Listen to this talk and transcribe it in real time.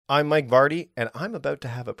I'm Mike Vardy, and I'm about to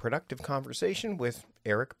have a productive conversation with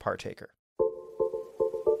Eric Partaker.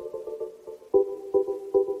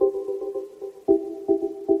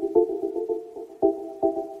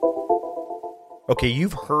 Okay,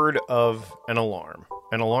 you've heard of an alarm.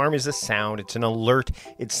 An alarm is a sound, it's an alert,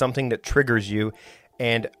 it's something that triggers you,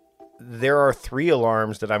 and there are 3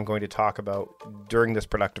 alarms that I'm going to talk about during this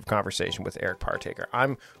productive conversation with Eric Partaker.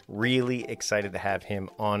 I'm really excited to have him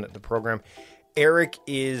on the program. Eric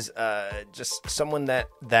is just someone that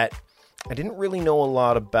I didn't really know a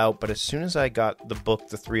lot about, but as soon as I got the book,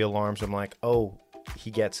 The 3 Alarms, I'm like, oh,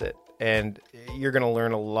 he gets it. And you're going to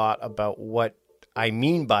learn a lot about what I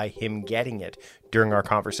mean by him getting it during our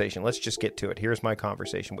conversation. Let's just get to it. Here's my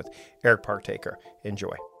conversation with Eric Partaker.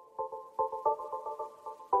 Enjoy.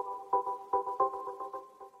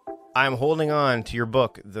 I'm holding on to your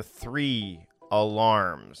book, The 3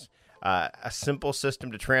 Alarms. A simple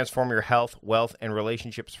system to transform your health, wealth, and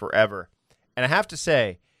relationships forever. And I have to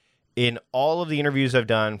say, in all of the interviews I've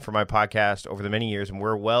done for my podcast over the many years, and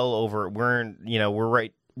we're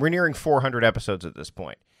nearing 400 episodes at this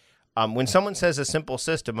point. When someone says a simple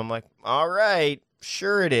system, I'm like, all right,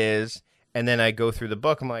 sure it is. And then I go through the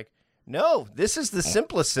book, I'm like, no, this is the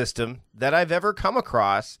simplest system that I've ever come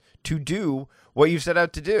across to do what you've set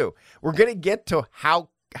out to do. We're going to get to how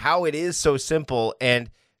it is so simple, and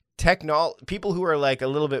people who are like a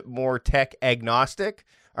little bit more tech agnostic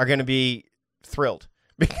are going to be thrilled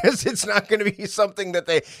because it's not going to be something that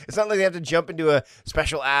it's not like they have to jump into a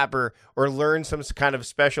special app or learn some kind of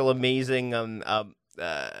special, amazing,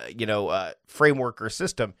 framework or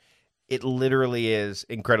system. It literally is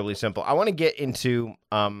incredibly simple. I want to get into,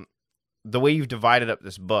 the way you've divided up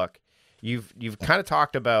this book. You've kind of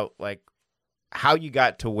talked about like how you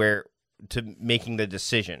got to making the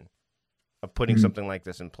decision of putting something like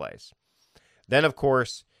this in place. Then, of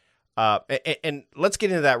course, and let's get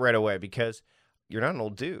into that right away because you're not an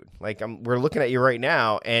old dude. Like we're looking at you right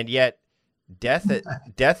now, and yet death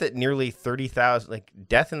at nearly 30,000, like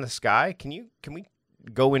death in the sky. Can we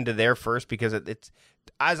go into there first? Because it's,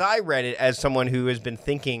 as I read it, as someone who has been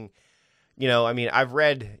thinking, I've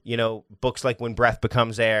read, books like When Breath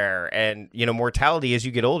Becomes Air and, mortality. As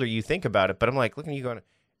you get older, you think about it, but I'm like, looking at you going,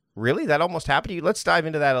 really? That almost happened to you? Let's dive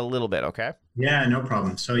into that a little bit, okay? Yeah, no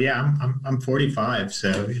problem. So yeah, I'm 45,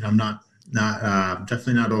 so I'm not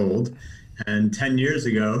definitely not old. And 10 years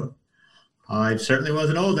ago, I certainly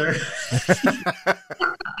wasn't older.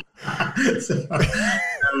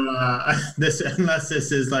 Unless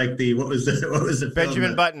this is like what was the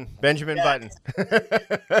Benjamin Button. Button.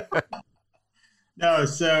 No,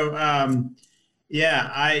 so I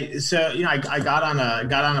got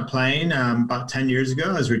on a plane about 10 years ago.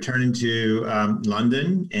 I was returning to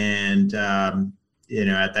London, and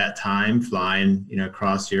at that time flying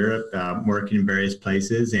across Europe, working in various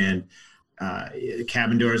places, and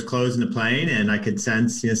cabin doors closed in the plane, and I could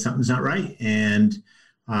sense something's not right, and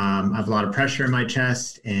I have a lot of pressure in my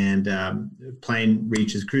chest, and plane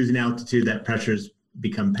reaches cruising altitude. That pressure's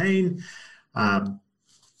become pain.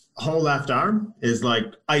 Whole left arm is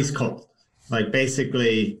like ice cold. Like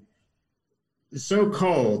basically so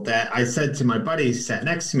cold that I said to my buddy who sat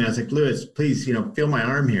next to me, I was like, Lewis, please, feel my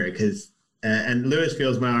arm here. And Lewis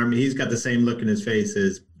feels my arm. He's got the same look in his face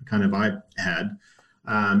as kind of I had.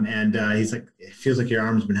 He's like, it feels like your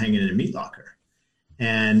arm's been hanging in a meat locker.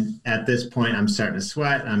 And at this point, I'm starting to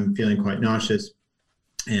sweat. I'm feeling quite nauseous.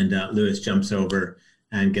 And Lewis jumps over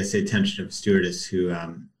and gets the attention of a stewardess who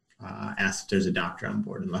asks if there's a doctor on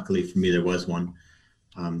board. And luckily for me, there was one.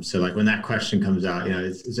 So like when that question comes out,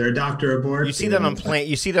 is there a doctor aboard? You see that on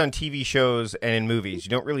you see that on TV shows and in movies.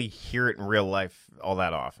 You don't really hear it in real life all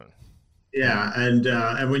that often. Yeah, and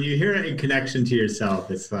when you hear it in connection to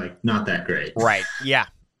yourself, it's like not that great. Right. Yeah.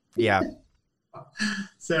 Yeah.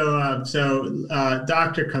 So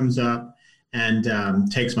doctor comes up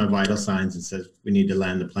and takes my vital signs and says, we need to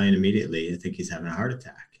land the plane immediately. I think he's having a heart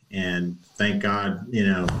attack. And thank God,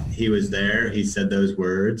 he was there. He said those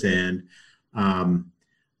words. And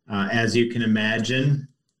as you can imagine,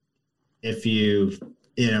 if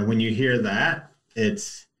when you hear that,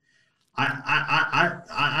 it's,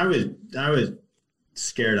 I was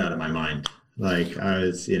scared out of my mind. Like I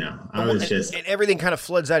was, and everything kind of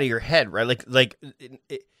floods out of your head, right?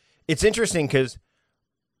 It's interesting because,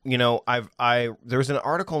 there was an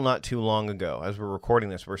article not too long ago as we're recording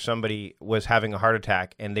this where somebody was having a heart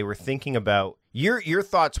attack and they were thinking about your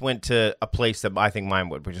thoughts went to a place that I think mine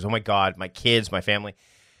would, which is, oh my God, my kids, my family.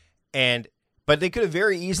 But they could have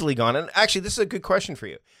very easily gone. And actually, this is a good question for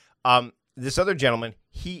you. This other gentleman,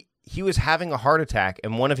 he was having a heart attack,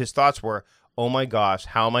 and one of his thoughts were, oh my gosh,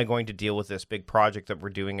 how am I going to deal with this big project that we're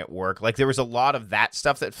doing at work? Like there was a lot of that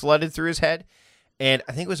stuff that flooded through his head. And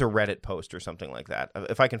I think it was a Reddit post or something like that.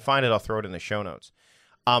 If I can find it, I'll throw it in the show notes.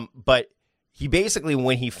 But he basically,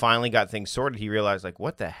 when he finally got things sorted, he realized, like,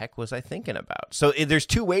 what the heck was I thinking about? So there's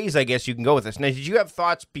two ways, I guess, you can go with this. Now, did you have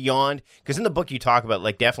thoughts beyond? Because in the book you talk about,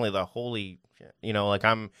 like, definitely the holy, like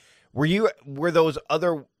were those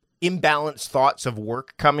other imbalanced thoughts of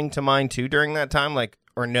work coming to mind too during that time? Like,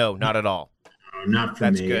 or no, not at all? No, not for me.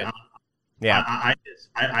 That's good. Yeah.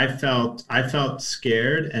 I felt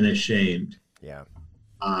scared and ashamed. Yeah.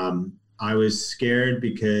 I was scared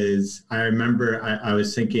because I remember I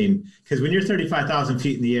was thinking, because when you're 35,000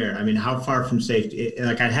 feet in the air, I mean, how far from safety?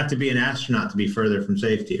 Like I'd have to be an astronaut to be further from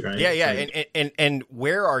safety, right? Yeah, yeah. Like, and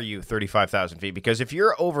where are you 35,000 feet? Because if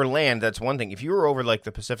you're over land, that's one thing. If you were over like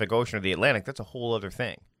the Pacific Ocean or the Atlantic, that's a whole other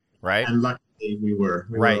thing, right? And luckily we were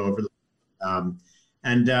right. over.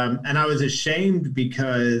 And I was ashamed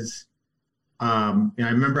because I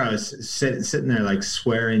remember I was sitting there like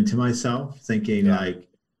swearing to myself, thinking like,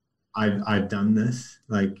 I've done this,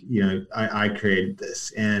 like, I created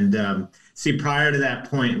this. And see, prior to that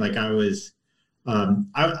point, like I was,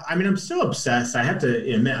 I mean, I'm still obsessed. I have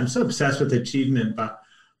to admit, I'm so obsessed with achievement, but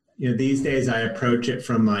these days I approach it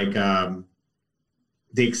from like the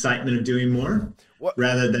excitement of doing more. What?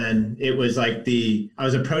 Rather than it was like I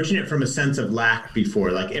was approaching it from a sense of lack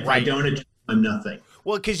before. Like if I don't achieve, I'm nothing.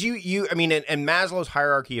 Well, because I mean, and Maslow's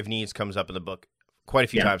hierarchy of needs comes up in the book quite a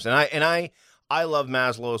few times, and I love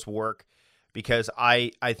Maslow's work because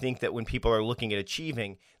I think that when people are looking at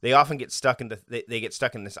achieving, they often get stuck in they get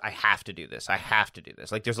stuck in this. I have to do this. I have to do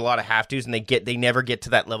this. Like there's a lot of have tos, and they never get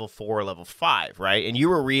to that level 4 or level 5, right? And you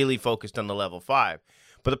were really focused on the level 5,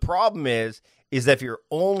 but the problem is that if you're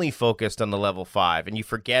only focused on the level 5 and you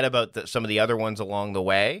forget about some of the other ones along the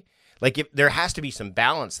way, like there has to be some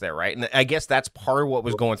balance there, right? And I guess that's part of what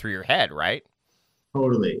was going through your head, right?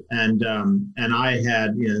 Totally. And I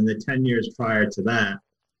had, in the 10 years prior to that,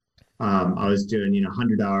 I was doing,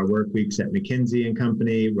 100-hour work weeks at McKinsey and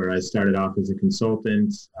Company, where I started off as a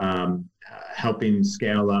consultant, helping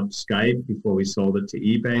scale up Skype before we sold it to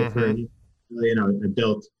eBay. I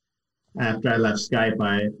built, after I left Skype,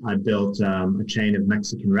 I built a chain of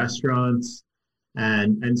Mexican restaurants.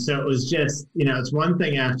 And so it was just, it's one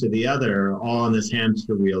thing after the other, all on this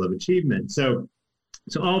hamster wheel of achievement. So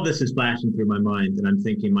all this is flashing through my mind, and I'm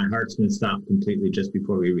thinking my heart's going to stop completely just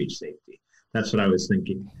before we reach safety. That's what I was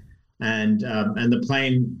thinking. And the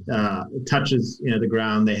plane touches the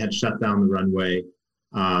ground. They had shut down the runway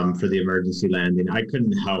for the emergency landing. I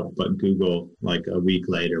couldn't help but Google like a week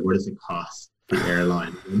later, what does it cost the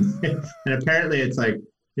airline? And apparently it's like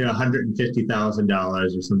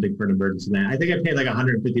 $150,000 or something for an emergency land. I think I paid like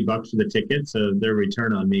 $150 for the ticket, so their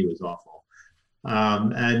return on me was awful.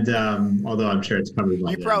 Although I'm sure it's covered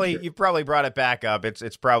by you probably brought it back up.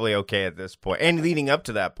 It's probably okay at this point and leading up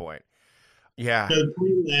to that point. Yeah. So the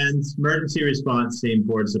plane lands, emergency response team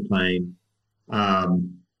boards the plane.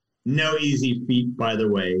 No easy feat, by the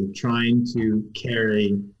way, trying to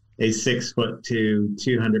carry a 6'2",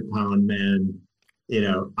 200-pound man,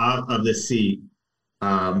 out of the seat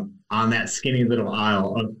on that skinny little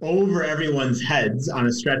aisle over everyone's heads on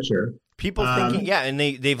a stretcher. People thinking, and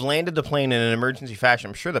they've landed the plane in an emergency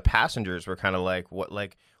fashion. I'm sure the passengers were kind of like, what,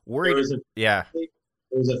 like worried.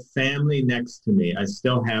 There was a family next to me. I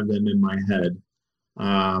still have them in my head.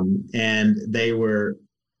 And they were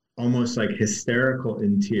almost like hysterical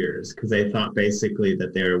in tears because they thought basically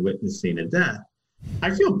that they were witnessing a death.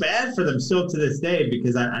 I feel bad for them still to this day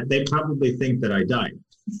because they probably think that I died.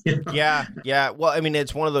 Yeah. Well, I mean,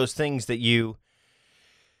 it's one of those things that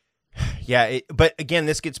but again,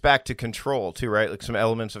 this gets back to control too, right? Like some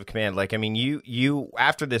elements of command. Like, I mean, you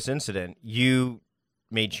after this incident, you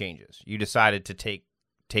made changes. You decided to take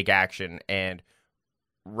action, and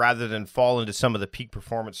rather than fall into some of the peak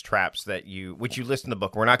performance traps which you list in the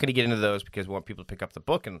book, we're not going to get into those because we want people to pick up the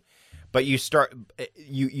book, but you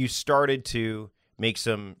started to make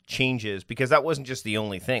some changes because that wasn't just the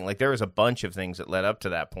only thing. Like there was a bunch of things that led up to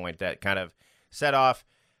that point that kind of set off,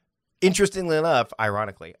 interestingly enough,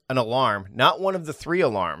 ironically, an alarm, not one of the 3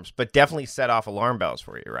 alarms, but definitely set off alarm bells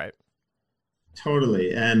for you, right?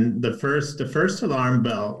 Totally. And the first alarm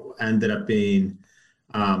bell ended up being,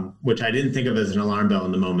 which I didn't think of as an alarm bell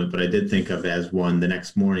in the moment, but I did think of as one the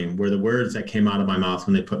next morning, were the words that came out of my mouth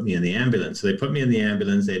when they put me in the ambulance. So they put me in the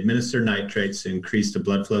ambulance, they administered nitrates to increase the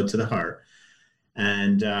blood flow to the heart.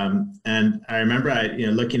 And I remember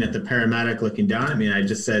looking at the paramedic looking down at me, and I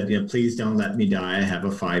just said, please don't let me die. I have a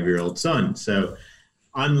 5-year-old son. So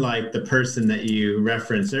unlike the person that you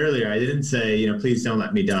referenced earlier, I didn't say, please don't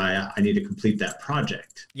let me die. I need to complete that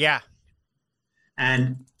project. Yeah.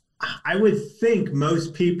 And I would think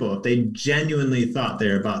most people, if they genuinely thought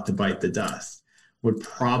they're about to bite the dust, would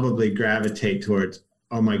probably gravitate towards,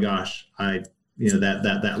 oh my gosh, that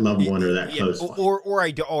loved one or that close one.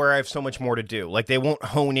 Or I have so much more to do. Like they won't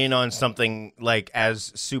hone in on something like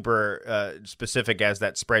as super specific as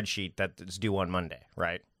that spreadsheet that's due on Monday,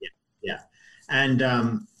 right? Yeah. And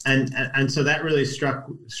so that really struck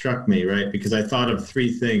me, right? Because I thought of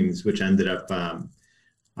three things which ended up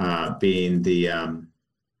being the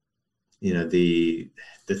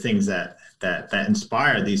things that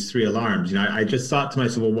inspire these three alarms. I just thought to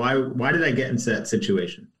myself, well, why did I get into that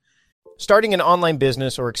situation? Starting an online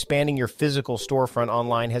business or expanding your physical storefront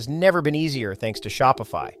online has never been easier thanks to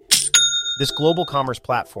Shopify. This global commerce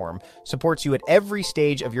platform supports you at every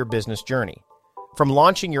stage of your business journey. From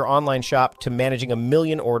launching your online shop to managing 1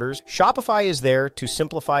 million orders, Shopify is there to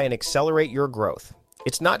simplify and accelerate your growth.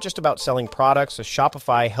 It's not just about selling products, so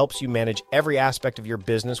Shopify helps you manage every aspect of your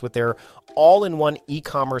business with their all-in-one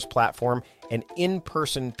e-commerce platform and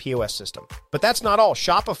in-person POS system. But that's not all.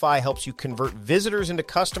 Shopify helps you convert visitors into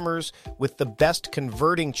customers with the best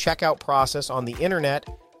converting checkout process on the internet,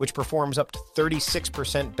 which performs up to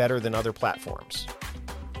 36% better than other platforms.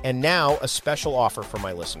 And now, a special offer for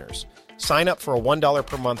my listeners. Sign up for a $1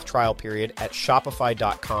 per month trial period at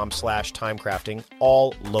shopify.com/timecrafting,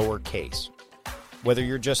 all lowercase. Whether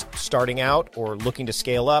you're just starting out or looking to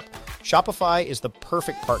scale up, Shopify is the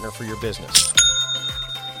perfect partner for your business.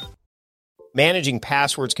 Managing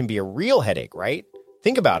passwords can be a real headache, right?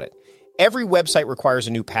 Think about it. Every website requires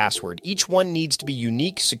a new password. Each one needs to be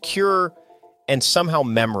unique, secure, and somehow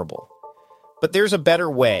memorable. But there's a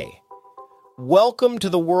better way. Welcome to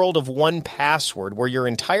the world of 1Password, where your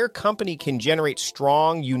entire company can generate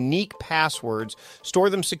strong, unique passwords,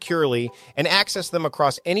 store them securely, and access them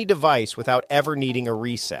across any device without ever needing a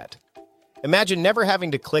reset. Imagine never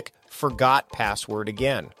having to click Forgot Password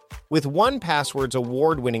again. With 1Password's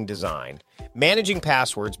award-winning design, managing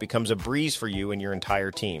passwords becomes a breeze for you and your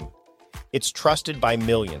entire team. It's trusted by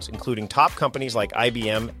millions, including top companies like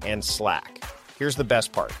IBM and Slack. Here's the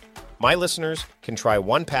best part. My listeners can try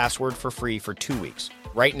 1Password for free for 2 weeks.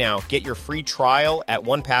 Right now, get your free trial at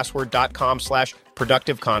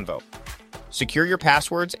onepassword.com/productiveconvo. Secure your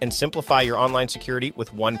passwords and simplify your online security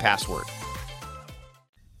with 1Password.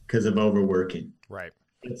 Because of overworking. Right.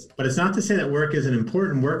 But it's not to say that work isn't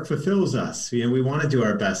important. Work fulfills us. We want to do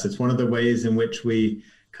our best. It's one of the ways in which we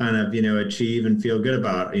kind of, achieve and feel good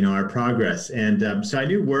about, our progress. And so I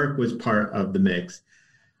knew work was part of the mix.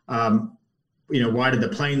 Why did the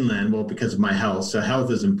plane land? Well, because of my health. So health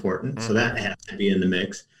is important. Mm-hmm. So that has to be in the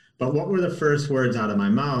mix. But what were the first words out of my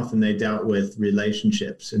mouth? And they dealt with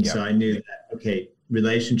relationships. And so I knew that, okay,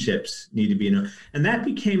 relationships need to be, and that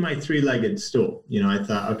became my three-legged stool. I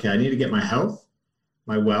thought, okay, I need to get my health,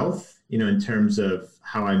 my wealth, in terms of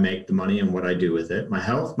how I make the money and what I do with it. My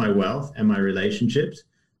health, my wealth, and my relationships,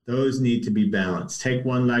 those need to be balanced. Take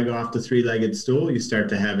one leg off the three-legged stool, you start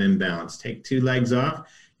to have imbalance. Take two legs off,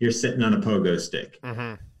 you're sitting on a pogo stick.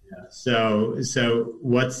 Mm-hmm. Yeah. So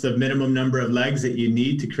what's the minimum number of legs that you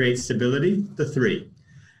need to create stability? The three.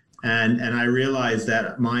 And I realized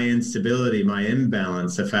that my instability, my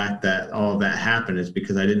imbalance, the fact that all of that happened is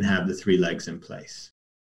because I didn't have the three legs in place.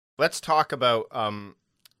 Let's talk about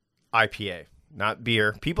IPA, not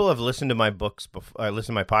beer. People have listened to my books before,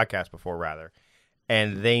 listened to my podcast before, rather,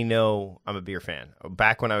 and they know I'm a beer fan.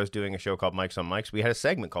 Back when I was doing a show called Mike's on Mike's, we had a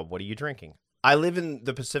segment called "What Are You Drinking?" I live in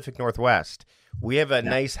the Pacific Northwest. We have a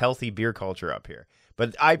nice, healthy beer culture up here.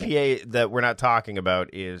 But IPA that we're not talking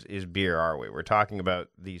about is beer, are we? We're talking about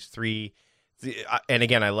these three. And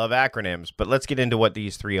again, I love acronyms, but let's get into what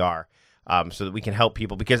these three are so that we can help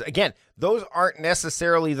people. Because again, those aren't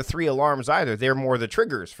necessarily the three alarms either. They're more the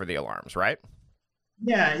triggers for the alarms, right?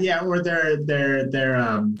 Yeah. Or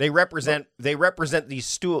they represent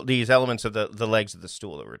these elements of the legs of the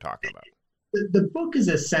stool that we're talking about. The book is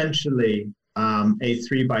essentially a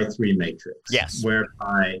 3x3 matrix. Yes.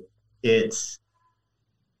 Whereby it's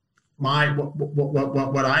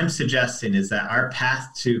what I'm suggesting is that our path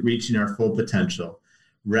to reaching our full potential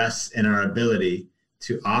rests in our ability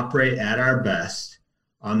to operate at our best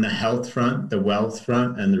on the health front, the wealth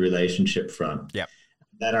front, and the relationship front. Yep.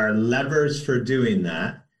 That our levers for doing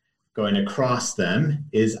that, going across them,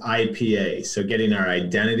 is IPA. So getting our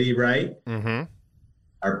identity right, mm-hmm.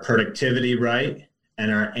 our productivity right, and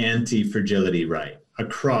our anti-fragility right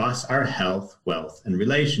across our health, wealth, and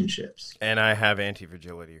relationships. And I have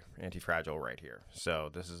anti-fragile right here. So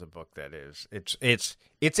this is a book that is it's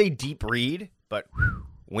a deep read, but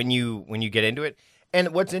when you get into it,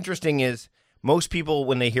 and what's interesting is most people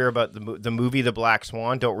when they hear about the movie The Black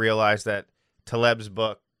Swan don't realize that Taleb's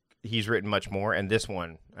book he's written much more, and this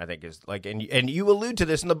one I think is like, and you allude to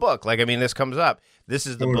this in the book. Like, I mean, this comes up. This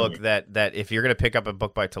is the book that if you're going to pick up a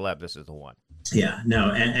book by Taleb, this is the one. Yeah,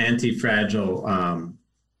 no, Anti-Fragile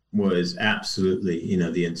was absolutely,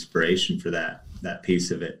 the inspiration for that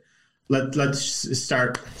piece of it. Let's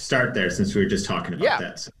start there, since we were just talking about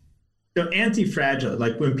that. So anti-fragile,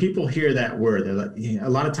 like when people hear that word, they're like, a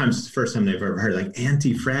lot of times it's the first time they've ever heard, like,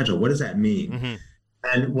 anti-fragile, what does that mean? Mm-hmm.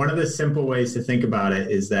 And one of the simple ways to think about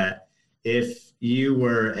it is that if you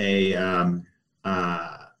were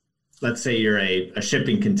let's say you're a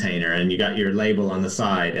shipping container and you got your label on the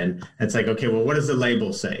side, and it's like, okay, well, what does the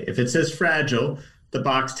label say? If it says fragile, the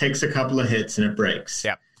box takes a couple of hits and it breaks.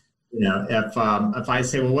 Yeah. If I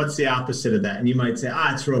say, well, what's the opposite of that? And you might say,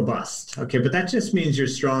 it's robust. Okay, but that just means you're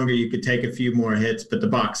stronger. You could take a few more hits, but the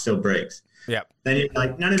box still breaks. Yeah. Then you're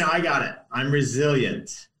like, no, I got it. I'm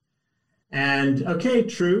resilient. And okay,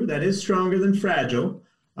 true, that is stronger than fragile.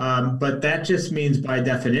 But that just means by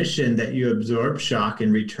definition that you absorb shock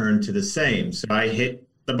and return to the same. So I hit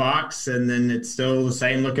the box and then it's still the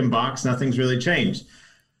same looking box. Nothing's really changed.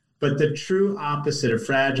 But the true opposite of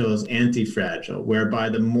fragile is anti-fragile, whereby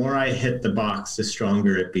the more I hit the box, the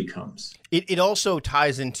stronger it becomes. It also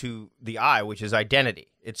ties into the I, which is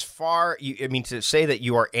identity. It's to say that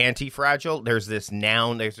you are anti-fragile, there's this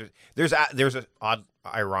noun, there's a odd,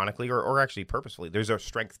 ironically, or actually purposefully, there's a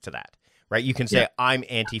strength to that, right? You can say, I'm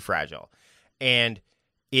anti-fragile. And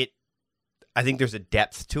I think there's a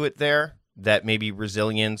depth to it there that maybe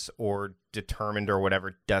resilience or determined or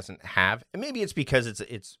whatever doesn't have. And maybe it's because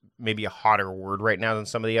it's maybe a hotter word right now than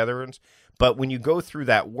some of the other ones. But when you go through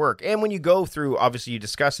that work, and when you go through, obviously you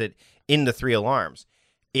discuss it in the 3 alarms,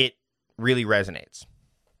 it really resonates.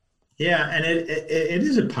 Yeah, and it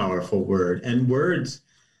is a powerful word. And words,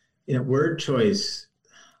 word choice.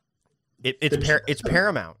 It's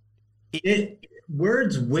paramount.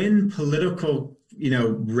 Words win political,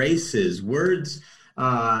 races. Words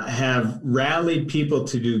have rallied people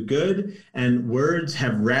to do good, and words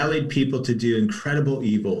have rallied people to do incredible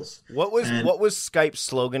evils. What was Skype's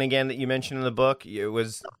slogan again that you mentioned in the book? It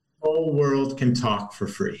was, the whole world can talk for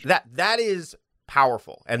free. That is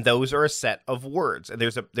powerful, and those are a set of words. And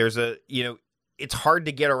there's a it's hard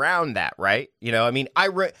to get around that, right? I mean,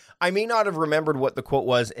 I may not have remembered what the quote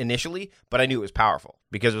was initially, but I knew it was powerful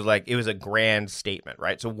because it was a grand statement,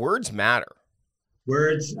 right? So words matter.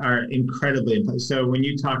 Words are incredibly important. So when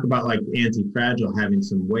you talk about like anti-fragile having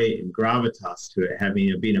some weight and gravitas to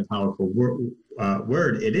it, being a powerful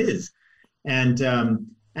word, it is. And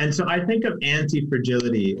so I think of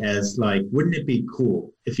anti-fragility as like, wouldn't it be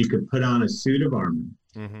cool if you could put on a suit of armor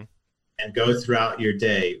and go throughout your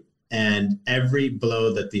day, and every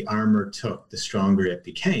blow that the armor took, the stronger it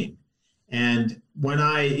became. And when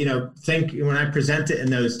I, when I present it in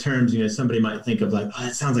those terms, somebody might think of like, oh,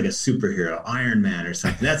 that sounds like a superhero, Iron Man or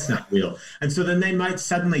something. That's not real. And so then they might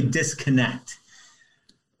suddenly disconnect.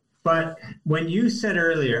 But when you said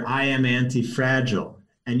earlier, I am anti-fragile,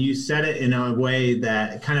 and you said it in a way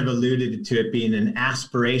that kind of alluded to it being an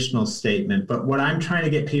aspirational statement. But what I'm trying to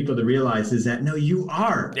get people to realize is that, no, you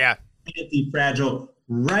are anti-fragile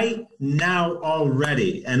right now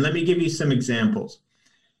already. And let me give you some examples.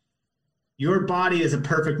 Your body is a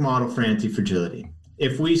perfect model for anti-fragility.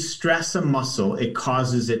 If we stress a muscle, it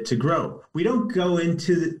causes it to grow. We don't go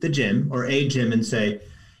into the gym or a gym and say,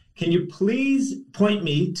 can you please point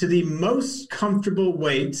me to the most comfortable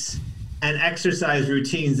weights and exercise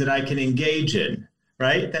routines that I can engage in,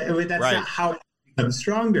 right? That's right. Not how it becomes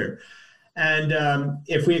stronger. And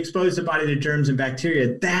if we expose the body to germs and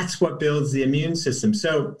bacteria, that's what builds the immune system.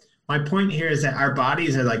 So my point here is that our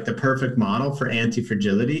bodies are like the perfect model for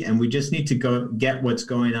anti-fragility, and we just need to go get what's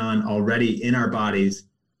going on already in our bodies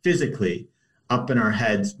physically, up in our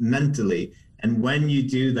heads mentally. And when you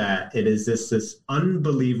do that, it is this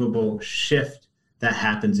unbelievable shift that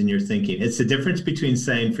happens in your thinking. It's the difference between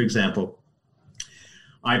saying, for example,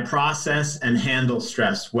 I process and handle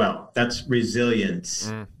stress well. That's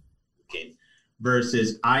resilience.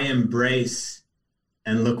 Versus I embrace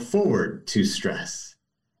and look forward to stress.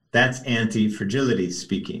 That's anti-fragility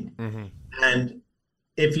speaking. And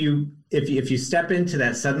if you step into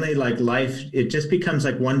that, suddenly like life, it just becomes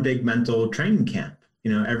like one big mental training camp.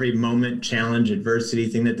 Every moment, challenge, adversity,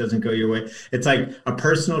 thing that doesn't go your way. It's like a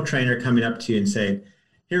personal trainer coming up to you and saying,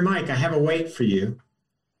 here, Mike, I have a weight for you.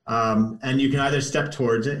 And you can either step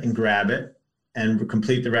towards it and grab it and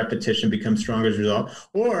complete the repetition, become stronger as a result,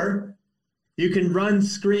 or you can run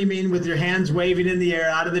screaming with your hands waving in the air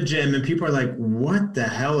out of the gym, and people are like, what the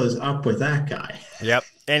hell is up with that guy? Yep.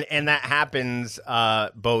 And that happens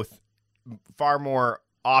both far more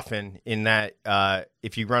often in that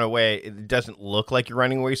if you run away, it doesn't look like you're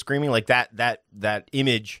running away screaming. Like that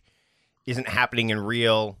image isn't happening in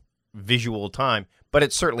real visual time, but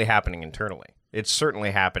it's certainly happening internally. It's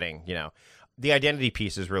certainly happening, The identity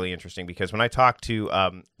piece is really interesting because when I talk to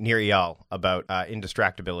Nir Eyal about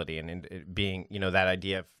indistractability and being, that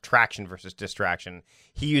idea of traction versus distraction,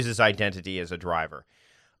 he uses identity as a driver.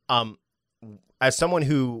 As someone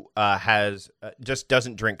who just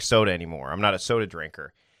doesn't drink soda anymore, I'm not a soda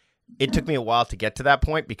drinker. It took me a while to get to that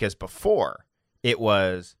point because before it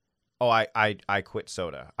was, I quit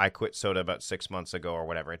soda. I quit soda about 6 months ago or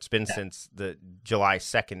whatever. It's been since the July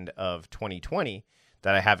 2nd of 2020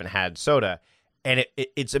 that I haven't had soda. And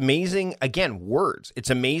it's amazing, again, words. It's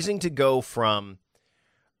amazing to go from,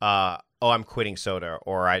 I'm quitting soda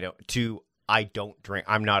or I don't drink.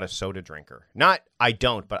 I'm not a soda drinker. Not I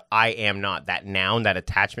don't, but I am not. That noun, that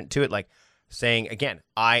attachment to it, like saying, again,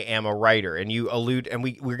 I am a writer. And you allude, and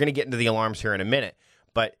we're going to get into the alarms here in a minute,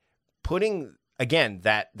 but putting, again,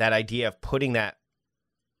 that idea of putting that,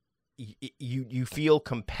 you feel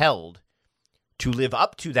compelled to live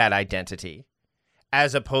up to that identity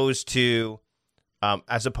as opposed to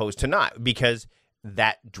not, because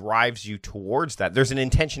that drives you towards that. There's an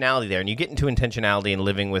intentionality there, and you get into intentionality and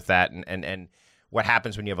living with that, and what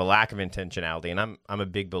happens when you have a lack of intentionality. And I'm a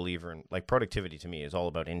big believer in, like, productivity to me is all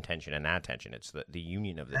about intention and attention. It's the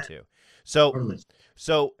union of the two.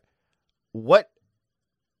 So what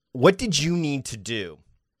did you need to do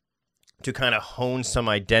to kind of hone some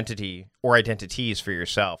identity or identities for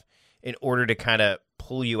yourself in order to kind of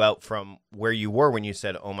pull you out from where you were when you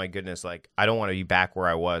said, oh my goodness, like I don't want to be back where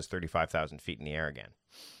I was 35,000 feet in the air again?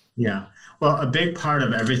 Yeah. Well, a big part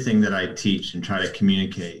of everything that I teach and try to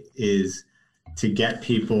communicate is to get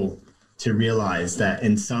people to realize that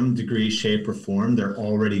in some degree, shape, or form, they're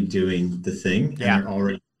already doing the thing and they're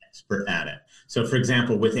already expert at it. So for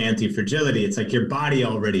example, with anti-fragility, it's like your body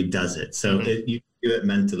already does it. So you do it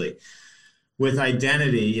mentally. With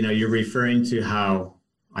identity, you're referring to how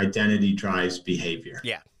identity drives behavior.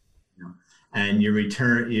 Yeah. And you're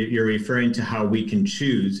referring to how we can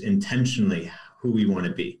choose intentionally who we want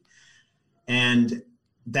to be. And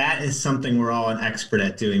that is something we're all an expert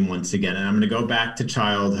at doing once again. And I'm going to go back to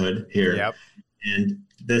childhood here. Yep. And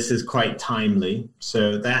this is quite timely.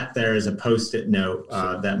 So that there is a Post-it note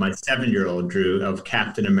that my 7-year-old drew of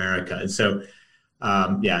Captain America. And so,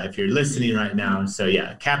 if you're listening right now. So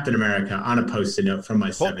Captain America on a Post-it note from my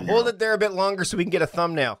 7-year-old. Hold it there a bit longer so we can get a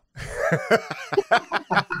thumbnail.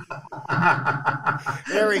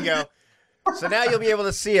 There we go. So now you'll be able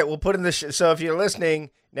to see it. We'll put in the so if you're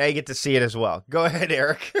listening, now you get to see it as well. Go ahead,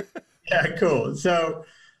 Eric. Yeah, cool. So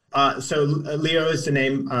Leo is the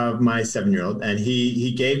name of my 7-year-old, and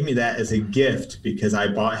he gave me that as a gift because I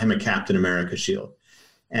bought him a Captain America shield.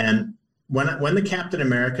 And when the Captain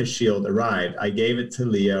America shield arrived, I gave it to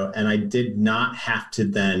Leo, and I did not have to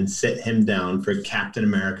then sit him down for Captain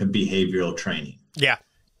America behavioral training. Yeah.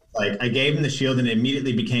 Like I gave him the shield and it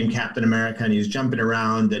immediately became Captain America, and he was jumping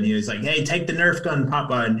around and he was like, hey, take the Nerf gun,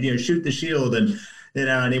 Papa, and shoot the shield. And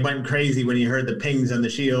and he went crazy when he heard the pings on the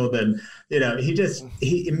shield. And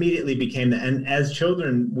he immediately became and as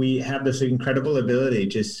children, we have this incredible ability,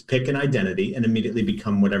 just pick an identity and immediately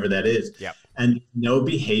become whatever that is. Yep. And no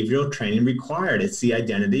behavioral training required. It's the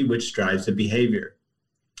identity which drives the behavior.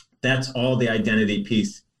 That's all the identity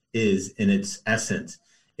piece is in its essence,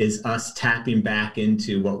 is us tapping back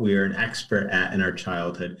into what we are an expert at in our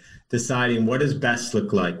childhood, deciding what does best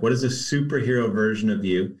look like? What is a superhero version of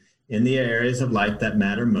you in the areas of life that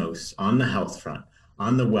matter most, on the health front,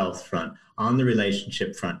 on the wealth front, on the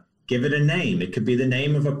relationship front? Give it a name. It could be the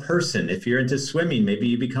name of a person. If you're into swimming, maybe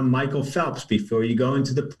you become Michael Phelps before you go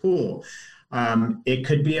into the pool. It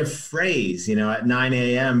could be a phrase, at 9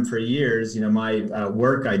 a.m. for years, my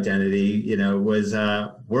work identity, was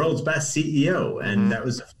world's best CEO. And that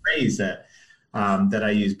was a phrase that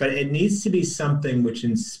I use. But it needs to be something which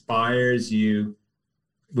inspires you,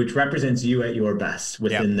 which represents you at your best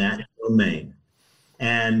within that domain.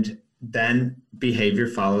 And then behavior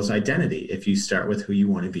follows identity if you start with who you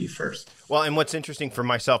want to be first. Well, and what's interesting for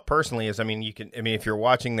myself personally is, if you're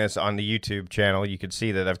watching this on the YouTube channel, you could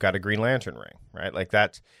see that I've got a Green Lantern ring, right? Like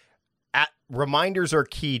reminders are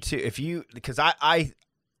key too. Because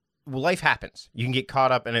life happens. You can get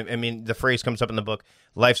caught up. And the phrase comes up in the book,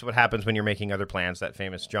 life's what happens when you're making other plans, that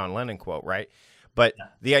famous John Lennon quote, right? But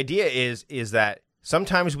the idea is that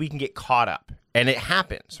sometimes we can get caught up and it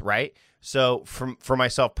happens, right? So for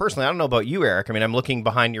myself personally, I don't know about you, Eric. I'm looking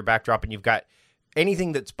behind your backdrop and you've got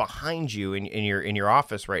anything that's behind you in your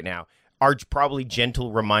office right now. are probably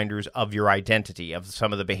gentle reminders of your identity, of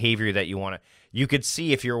some of the behavior that you want to. You could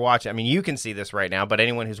see if you're watching. I mean, you can see this right now, but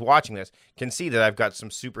anyone who's watching this can see that I've got some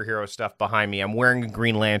superhero stuff behind me. I'm wearing a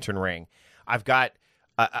Green Lantern ring. I've got.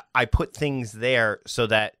 I put things there so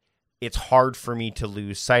that it's hard for me to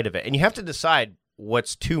lose sight of it. And you have to decide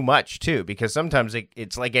what's too much too, because sometimes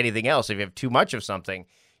it's like anything else. If you have too much of something,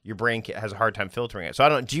 your brain has a hard time filtering it. So I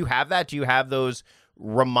don't. Do you have that? Do you have those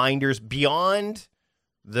reminders beyond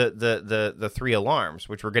the 3 alarms,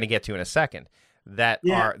 which we're going to get to in a second, that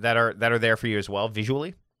are there for you as well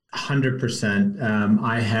visually? 100%.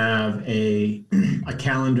 I have a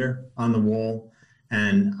calendar on the wall,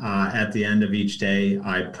 and at the end of each day,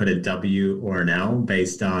 I put a W or an L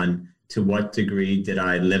based on to what degree did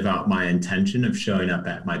I live out my intention of showing up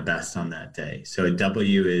at my best on that day. So a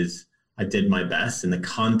W is I did my best in the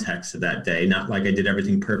context of that day, not like I did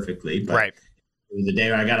everything perfectly, but right. The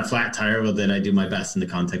day where I got a flat tire, well, then I do my best in the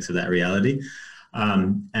context of that reality.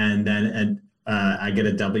 And then I get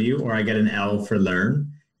a W or I get an L for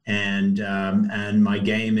learn. And my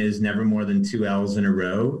game is never more than 2 L's in a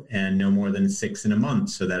row and no more than 6 in a month,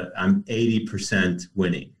 so that I'm 80%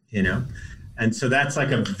 winning, And so that's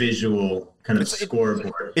like a visual kind of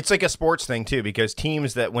scoreboard. It's like a sports thing too, because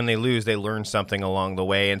teams that when they lose, they learn something along the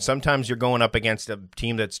way. And sometimes you're going up against a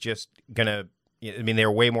team that's just going to,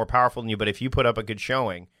 they're way more powerful than you, but if you put up a good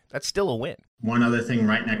showing, that's still a win. One other thing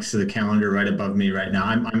right next to the calendar, right above me right now,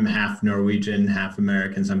 I'm half Norwegian, half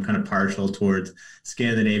American, so I'm kind of partial towards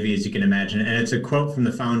Scandinavia, as you can imagine. And it's a quote from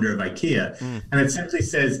the founder of IKEA. And it simply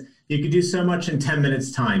says, you could do so much in 10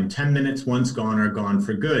 minutes time. 10 minutes once gone are gone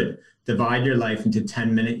for good. Divide your life into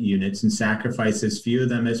 10-minute units and sacrifice as few of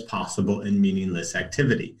them as possible in meaningless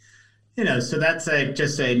activity. So that's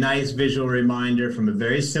just a nice visual reminder from a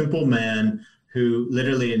very simple man who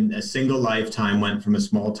literally in a single lifetime went from a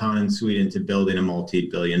small town in Sweden to building a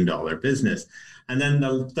multi-billion-dollar business. And then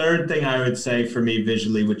the third thing I would say for me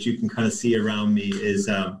visually, which you can kind of see around me, is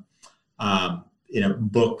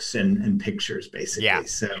books and pictures, basically. Yeah.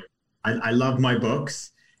 So I love my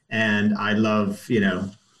books, and I love,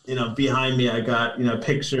 behind me I got, a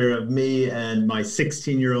picture of me and my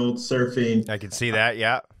 16-year-old surfing. I can see that,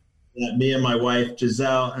 yeah. Me and my wife,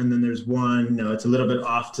 Giselle, and then there's one, it's a little bit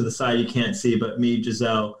off to the side, you can't see, but me,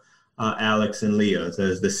 Giselle, Alex, and Leo,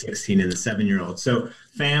 the 16 and the 7-year-old. So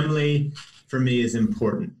family for me is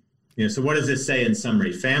important. So what does this say in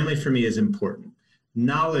summary? Family for me is important.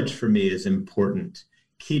 Knowledge for me is important.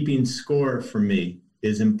 Keeping score for me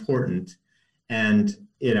is important. And,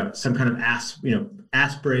 some kind of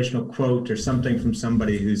aspirational quote or something from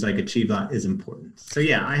somebody who's like achieved that is important. So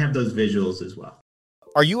yeah, I have those visuals as well.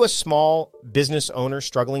 Are you a small business owner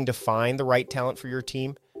struggling to find the right talent for your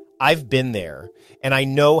team? I've been there, and I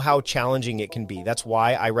know how challenging it can be. That's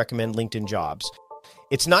why I recommend LinkedIn Jobs.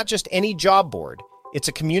 It's not just any job board. It's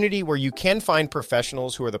a community where you can find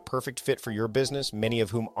professionals who are the perfect fit for your business, many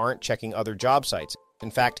of whom aren't checking other job sites.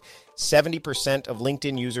 In fact, 70% of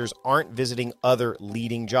LinkedIn users aren't visiting other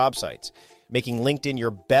leading job sites, making LinkedIn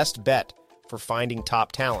your best bet for finding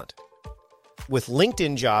top talent. With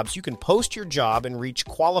LinkedIn Jobs, you can post your job and reach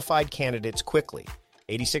qualified candidates quickly.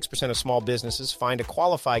 86% of small businesses find a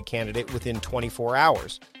qualified candidate within 24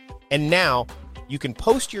 hours. And now, you can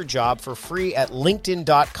post your job for free at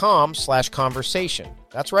linkedin.com/conversation.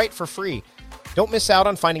 That's right, for free. Don't miss out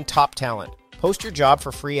on finding top talent. Post your job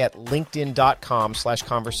for free at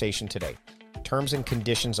linkedin.com/conversation today. Terms and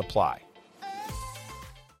conditions apply.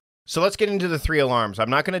 So let's get into the 3 alarms. I'm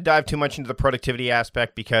not going to dive too much into the productivity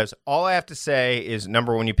aspect, because all I have to say is,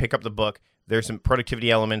 number one, when you pick up the book, there's some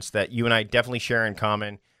productivity elements that you and I definitely share in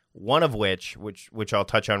common. One of which I'll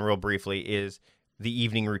touch on real briefly, is the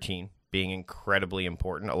evening routine being incredibly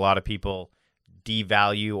important. A lot of people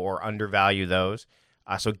devalue or undervalue those.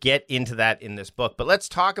 So get into that in this book. But let's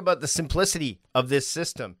talk about the simplicity of this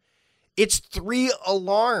system. It's 3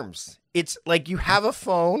 alarms. It's like you have a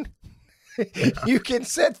phone. You can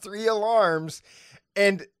set 3 alarms,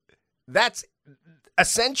 and that's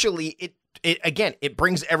essentially it. It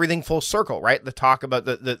brings everything full circle, right? The talk about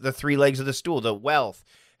the 3 legs of the stool, the wealth,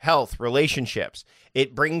 health, relationships.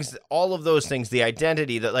 It brings all of those things, the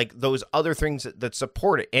identity, that like those other things that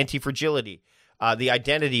support it, anti-fragility, the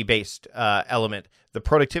identity-based element, the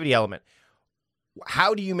productivity element.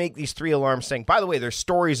 How do you make these 3 alarms sing? By the way, there's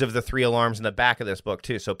stories of the 3 alarms in the back of this book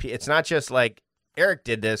too. So it's not just like Eric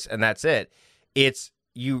did this and that's it. It's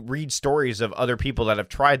you read stories of other people that have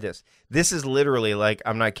tried this. This is literally, like,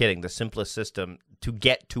 I'm not kidding, the simplest system to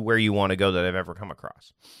get to where you want to go that I've ever come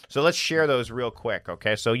across. So let's share those real quick,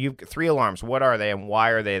 okay? So you've 3 alarms. What are they and why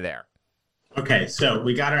are they there? Okay, so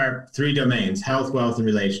we got our 3 domains: health, wealth, and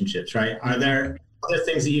relationships, right? Are there other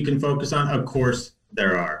things that you can focus on? Of course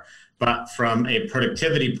there are. But from a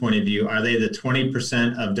productivity point of view, are they the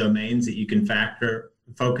 20% of domains that you can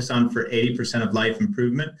focus on for 80% of life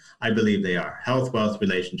improvement? I believe they are. Health, wealth,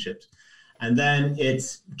 relationships. And then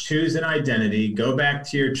it's choose an identity, go back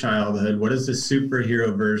to your childhood. What is the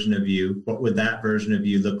superhero version of you? What would that version of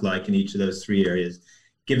you look like in each of those three areas?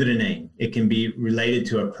 Give it a name. It can be related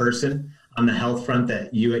to a person on the health front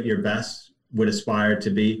that you at your best would aspire to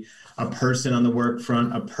be, a person on the work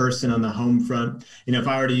front, a person on the home front. If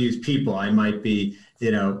I were to use people, I might be,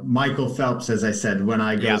 Michael Phelps, as I said, when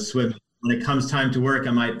I go swimming. When it comes time to work,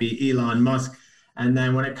 I might be Elon Musk. And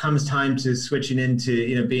then when it comes time to switching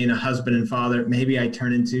into, being a husband and father, maybe I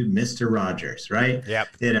turn into Mr. Rogers, right? Yep.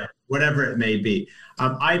 Whatever it may be.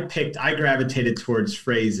 I gravitated towards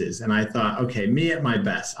phrases, and I thought, okay, me at my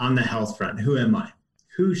best on the health front. Who am I?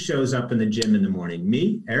 Who shows up in the gym in the morning?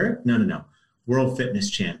 Me, Eric? No. World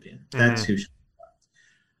fitness champion. That's who shows up.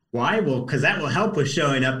 Why? Well, because that will help with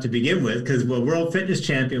showing up to begin with, because world fitness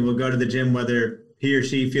champion will go to the gym whether he or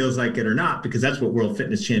she feels like it or not, because that's what world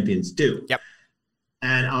fitness champions do. Yep.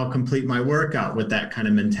 And I'll complete my workout with that kind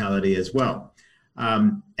of mentality as well.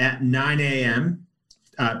 At 9 a.m.,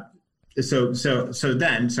 so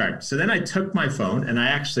then I took my phone, and I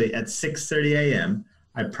actually, at 6:30 a.m.,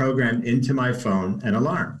 I programmed into my phone an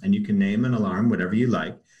alarm. And you can name an alarm whatever you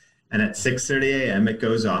like. And at 6:30 a.m., it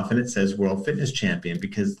goes off and it says World Fitness Champion,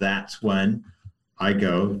 because that's when I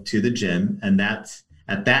go to the gym. And that's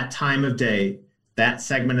at that time of day, that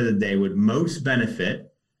segment of the day would most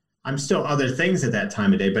benefit. I'm still other things at that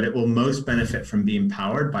time of day, but it will most benefit from being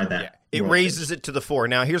powered by that. Yeah. It raises it to the fore.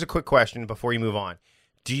 Now, here's a quick question before you move on.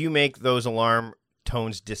 Do you make those alarm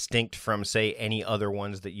tones distinct from, say, any other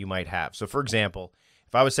ones that you might have? So, for example,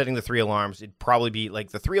 if I was setting the 3 alarms, it'd probably be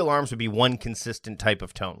like the 3 alarms would be one consistent type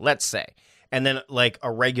of tone, let's say. And then like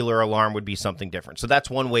a regular alarm would be something different. So that's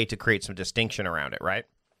one way to create some distinction around it, right?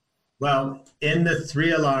 Well, in the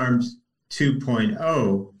 3 alarms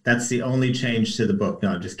 2.0, that's the only change to the book.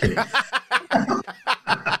 No, I'm just kidding.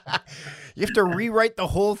 You have to rewrite the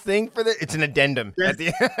whole thing for this. It's an addendum at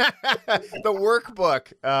the the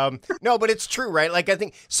workbook. No, but it's true, right? Like I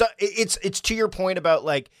think so. It's to your point about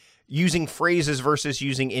like using phrases versus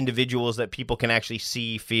using individuals that people can actually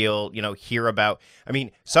see, feel, hear about. I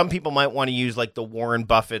mean, some people might want to use like the Warren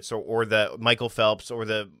Buffetts or the Michael Phelps or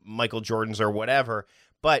the Michael Jordans or whatever.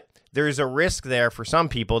 But there's a risk there for some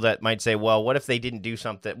people that might say, well, what if they didn't do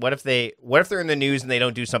something? What if they're in the news and they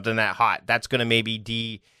don't do something that hot? That's going to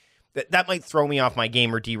maybe that might throw me off my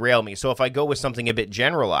game or derail me. So if I go with something a bit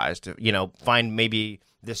generalized, find maybe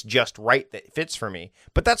this just right that fits for me.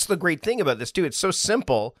 But that's the great thing about this too. It's so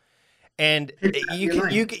simple. And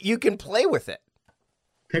you can play with it.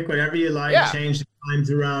 Pick whatever you like, change the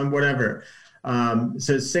times around, whatever.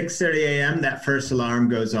 So 6:30 a.m., that first alarm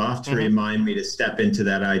goes off to remind me to step into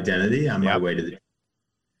that identity on my way to the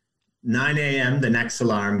 9 a.m., the next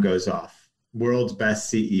alarm goes off. World's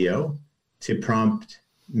best CEO, to prompt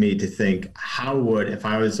me to think, if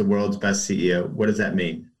I was the world's best CEO, what does that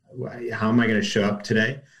mean? How am I going to show up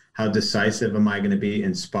today? How decisive am I going to be?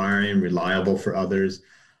 Inspiring, reliable for others?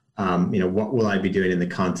 What will I be doing in the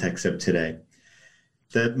context of today?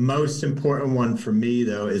 The most important one for me,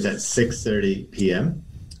 though, is at 6:30 p.m.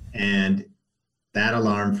 And that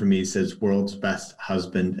alarm for me says world's best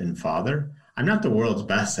husband and father. I'm not the world's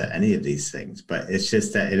best at any of these things, but it's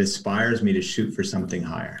just that it inspires me to shoot for something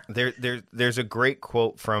higher. There's a great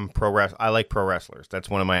quote from pro wrestling. I like pro wrestlers. That's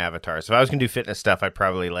one of my avatars. If I was going to do fitness stuff, I'd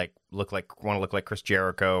probably want to look like Chris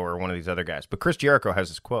Jericho or one of these other guys. But Chris Jericho has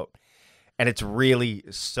this quote. And it's really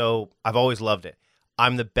I've always loved it.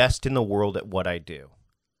 I'm the best in the world at what I do,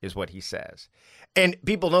 is what he says. And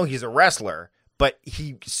people know he's a wrestler, but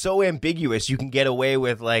he's so ambiguous. You can get away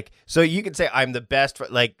with so you could say I'm the best,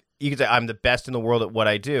 you could say I'm the best in the world at what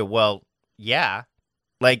I do. Well, yeah.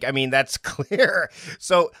 That's clear.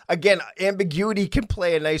 So again, ambiguity can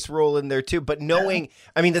play a nice role in there too. But knowing,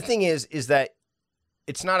 the thing is that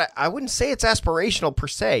it's not, I wouldn't say it's aspirational per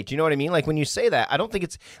se. Do you know what I mean? Like when you say that, I don't think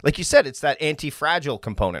it's, like you said, it's that anti-fragile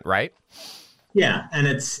component, right? Yeah. And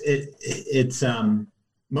it's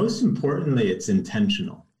most importantly, it's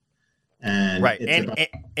intentional. And right.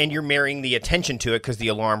 And you're marrying the attention to it because the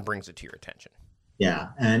alarm brings it to your attention. Yeah.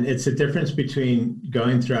 And it's a difference between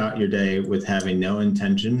going throughout your day with having no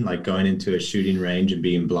intention, like going into a shooting range and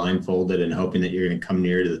being blindfolded and hoping that you're going to come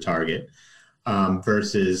near to the target,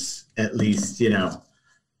 versus at least,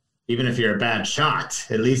 even if you're a bad shot,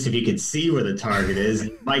 at least if you could see where the target is,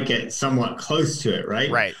 you might get somewhat close to it, right?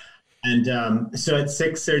 Right. And so at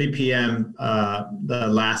 6:30 p.m., the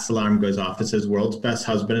last alarm goes off. It says world's best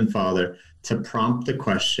husband and father. to prompt the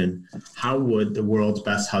question, how would the world's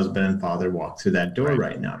best husband and father walk through that door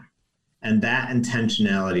right now? And that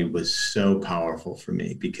intentionality was so powerful for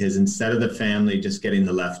me, because instead of the family just getting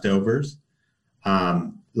the leftovers,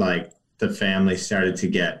 like the family started to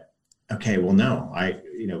get, okay, well, no,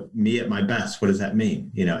 me at my best, what does that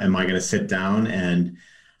mean? Am I going to sit down and,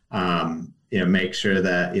 make sure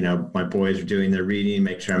that, my boys are doing their reading,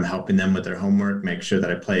 make sure I'm helping them with their homework, make sure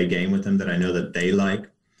that I play a game with them that I know that they like.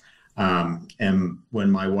 And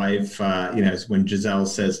when my wife, when Giselle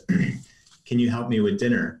says, can you help me with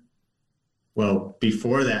dinner? Well,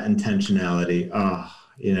 before that intentionality,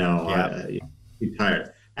 you're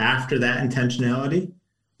tired. After that intentionality,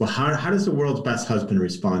 well, how does the world's best husband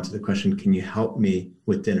respond to the question, can you help me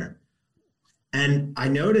with dinner? And I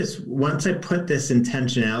noticed once I put this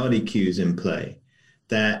intentionality cues in play,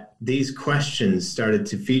 that these questions started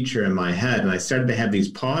to feature in my head, and I started to have these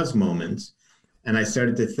pause moments, and I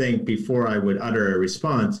started to think before I would utter a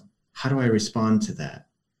response, how do I respond to that?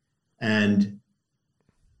 And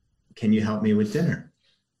can you help me with dinner?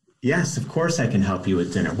 Yes, of course I can help you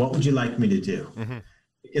with dinner. What would you like me to do? Mm-hmm.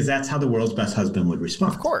 Because that's how the world's best husband would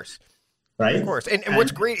respond. Of course. Right? Of course. And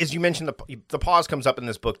what's great is you mentioned the pause comes up in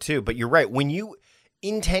this book too, but you're right. When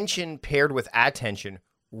intention paired with attention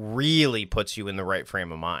really puts you in the right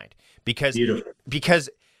frame of mind. Because,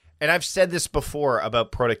 and I've said this before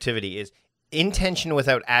about productivity, is intention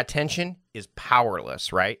without attention is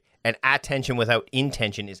powerless, right? And attention without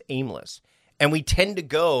intention is aimless. And we tend to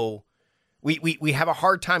go, we have a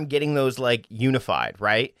hard time getting those like unified,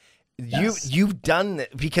 right? Yes. You've done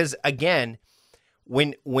that, because again,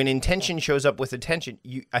 when intention shows up with attention,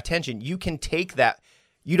 you can take that.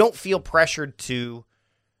 You don't feel pressured to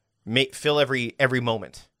fill every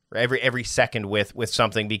moment, right? every second with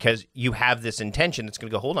something, because you have this intention that's going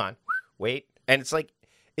to go, hold on, wait. And it's like,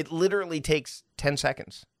 it literally takes 10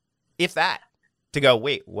 seconds, if that, to go,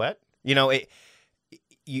 wait, what?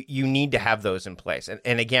 You need to have those in place.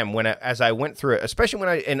 And again, as I went through it,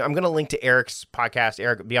 especially and I'm going to link to Eric's podcast,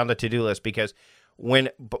 Eric Beyond the To-Do List, because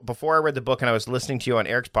before I read the book and I was listening to you on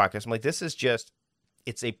Eric's podcast, I'm like,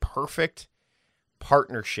 it's a perfect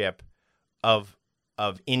partnership of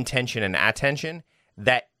intention and attention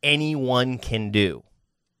that anyone can do.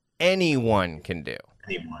 Anyone can do.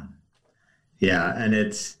 Anyone. Yeah. And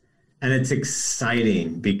it's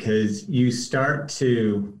exciting, because you start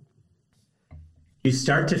to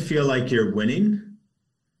feel like you're winning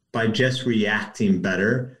by just reacting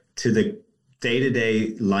better to the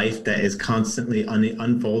day-to-day life that is constantly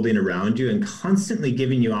unfolding around you, and constantly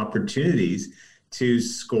giving you opportunities to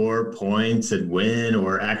score points and win,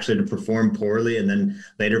 or actually to perform poorly and then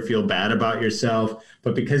later feel bad about yourself.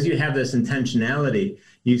 But because you have this intentionality,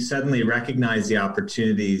 you suddenly recognize the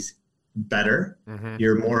opportunities better. Mm-hmm.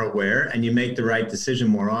 You're more aware, and you make the right decision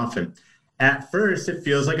more often. At first, it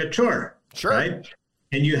feels like a chore. Sure. Right?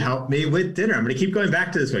 Can you help me with dinner? I'm going to keep going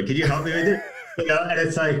back to this one. Can you help me with dinner? And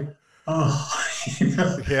it's like, oh,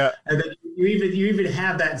 yeah. And then you even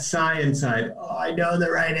have that sigh inside. Oh, I know the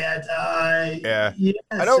right answer. Yeah. Yes.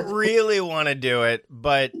 I don't really want to do it,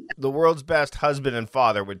 but the world's best husband and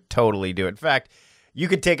father would totally do it. In fact, you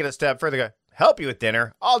could take it a step further. Go, help you with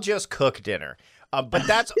dinner. I'll just cook dinner.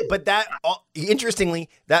 Interestingly,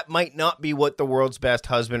 that might not be what the world's best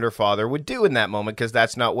husband or father would do in that moment, because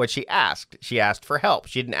that's not what she asked. She asked for help.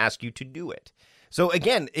 She didn't ask you to do it. So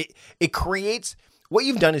again, it creates, what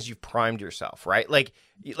you've done is you've primed yourself, right? Like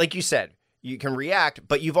you said, you can react,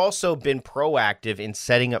 but you've also been proactive in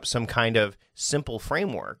setting up some kind of simple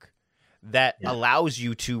framework that allows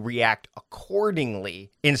you to react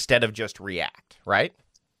accordingly instead of just react, right?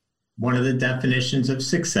 One of the definitions of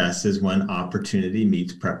success is when opportunity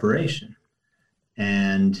meets preparation.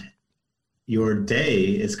 And your day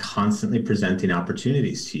is constantly presenting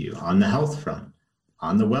opportunities to you on the health front,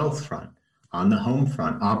 on the wealth front, on the home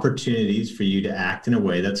front, opportunities for you to act in a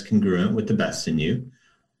way that's congruent with the best in you,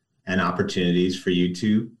 and opportunities for you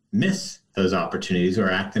to miss those opportunities or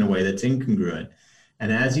act in a way that's incongruent.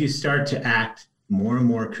 And as you start to act more and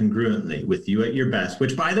more congruently with you at your best,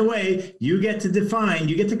 which, by the way, you get to define,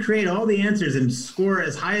 you get to create all the answers and score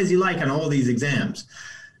as high as you like on all these exams.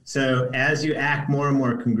 So as you act more and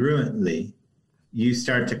more congruently, you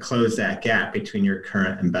start to close that gap between your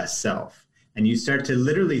current and best self. And you start to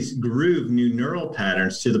literally groove new neural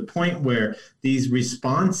patterns to the point where these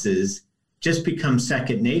responses just become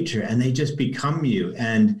second nature, and they just become you.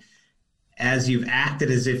 And as you've acted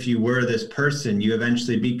as if you were this person, you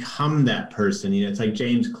eventually become that person. It's like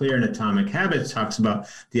James Clear in Atomic Habits talks about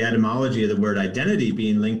the etymology of the word identity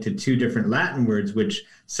being linked to two different Latin words, which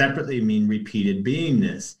separately mean repeated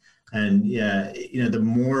beingness. And yeah, the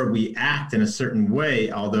more we act in a certain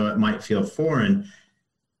way, although it might feel foreign,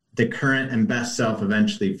 the current and best self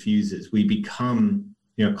eventually fuses. We become,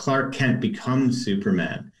 Clark Kent becomes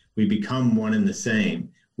Superman. We become one and the same.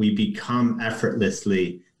 We become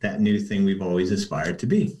effortlessly that new thing we've always aspired to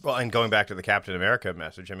be. Well, and going back to the Captain America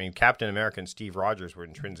message, I mean, Captain America and Steve Rogers were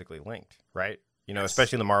intrinsically linked, right? Yes.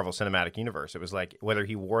 Especially in the Marvel Cinematic Universe. It was like, whether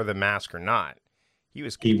he wore the mask or not, he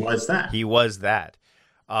was that. He was that.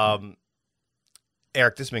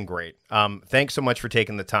 Eric, this has been great. Thanks so much for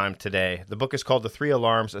taking the time today. The book is called The 3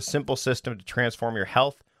 Alarms, A Simple System to Transform Your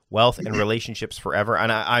Health, Wealth, and Relationships Forever.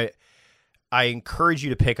 And I encourage you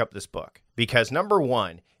to pick up this book because, number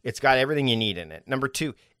one, it's got everything you need in it. Number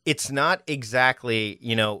two, it's not exactly,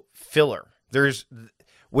 filler.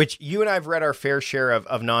 Which you and I have read our fair share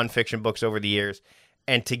of nonfiction books over the years.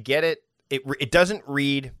 And to get it doesn't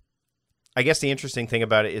read, I guess the interesting thing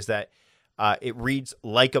about it is that it reads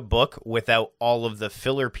like a book without all of the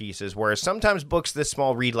filler pieces, whereas sometimes books this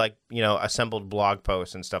small read like, assembled blog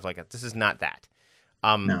posts and stuff like that. This is not that.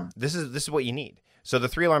 No. This is what you need. So The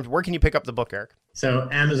 3 Alarms, where can you pick up the book, Eric? So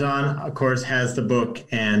Amazon, of course, has the book,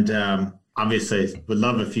 and obviously would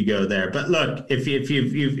love if you go there. But look, if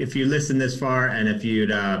you listen this far, and if you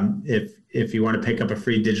want to pick up a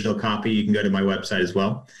free digital copy, you can go to my website as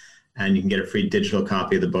well, and you can get a free digital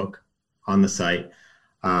copy of the book on the site.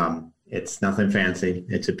 It's nothing fancy.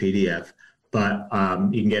 It's a PDF, but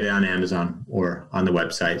you can get it on Amazon or on the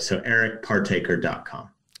website. So ericpartaker.com.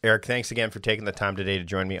 Eric, thanks again for taking the time today to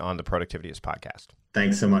join me on the Productivityist podcast.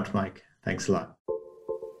 Thanks so much, Mike. Thanks a lot.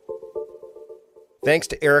 Thanks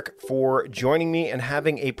to Eric for joining me and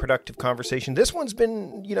having a productive conversation. This one's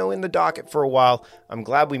been, in the docket for a while. I'm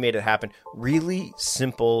glad we made it happen. Really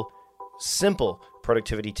simple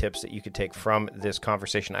productivity tips that you could take from this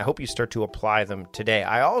conversation. I hope you start to apply them today.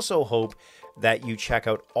 I also hope that you check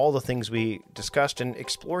out all the things we discussed and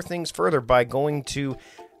explore things further by going to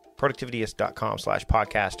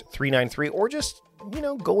productivityist.com/podcast 393, or just,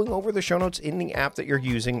 going over the show notes in the app that you're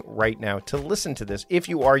using right now to listen to this. If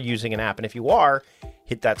you are using an app, and if you are,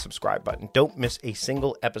 hit that subscribe button. Don't miss a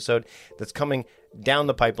single episode that's coming down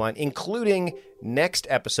the pipeline, including next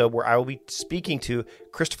episode where I will be speaking to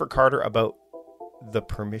Christopher Carter about the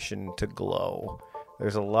permission to glow.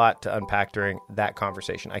 There's a lot to unpack during that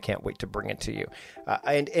conversation. I can't wait to bring it to you.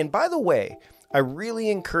 And by the way, I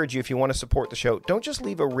really encourage you, if you want to support the show, don't just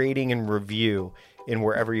leave a rating and review in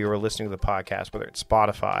wherever you are listening to the podcast, whether it's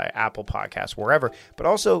Spotify, Apple Podcasts, wherever, but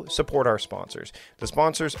also support our sponsors. The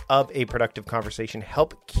sponsors of A Productive Conversation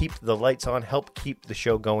help keep the lights on, help keep the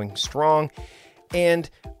show going strong. And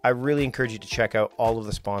I really encourage you to check out all of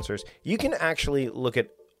the sponsors. You can actually look at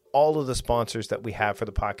all of the sponsors that we have for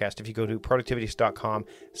the podcast. If you go to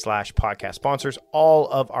productivityist.com/podcast sponsors, all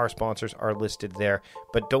of our sponsors are listed there.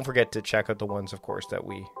 But don't forget to check out the ones, of course, that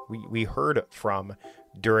we heard from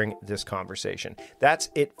during this conversation. That's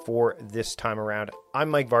it for this time around. I'm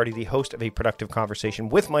Mike Vardy, the host of A Productive Conversation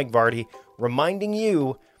with Mike Vardy, reminding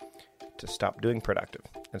you to stop doing productive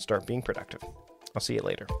and start being productive. I'll see you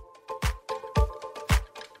later.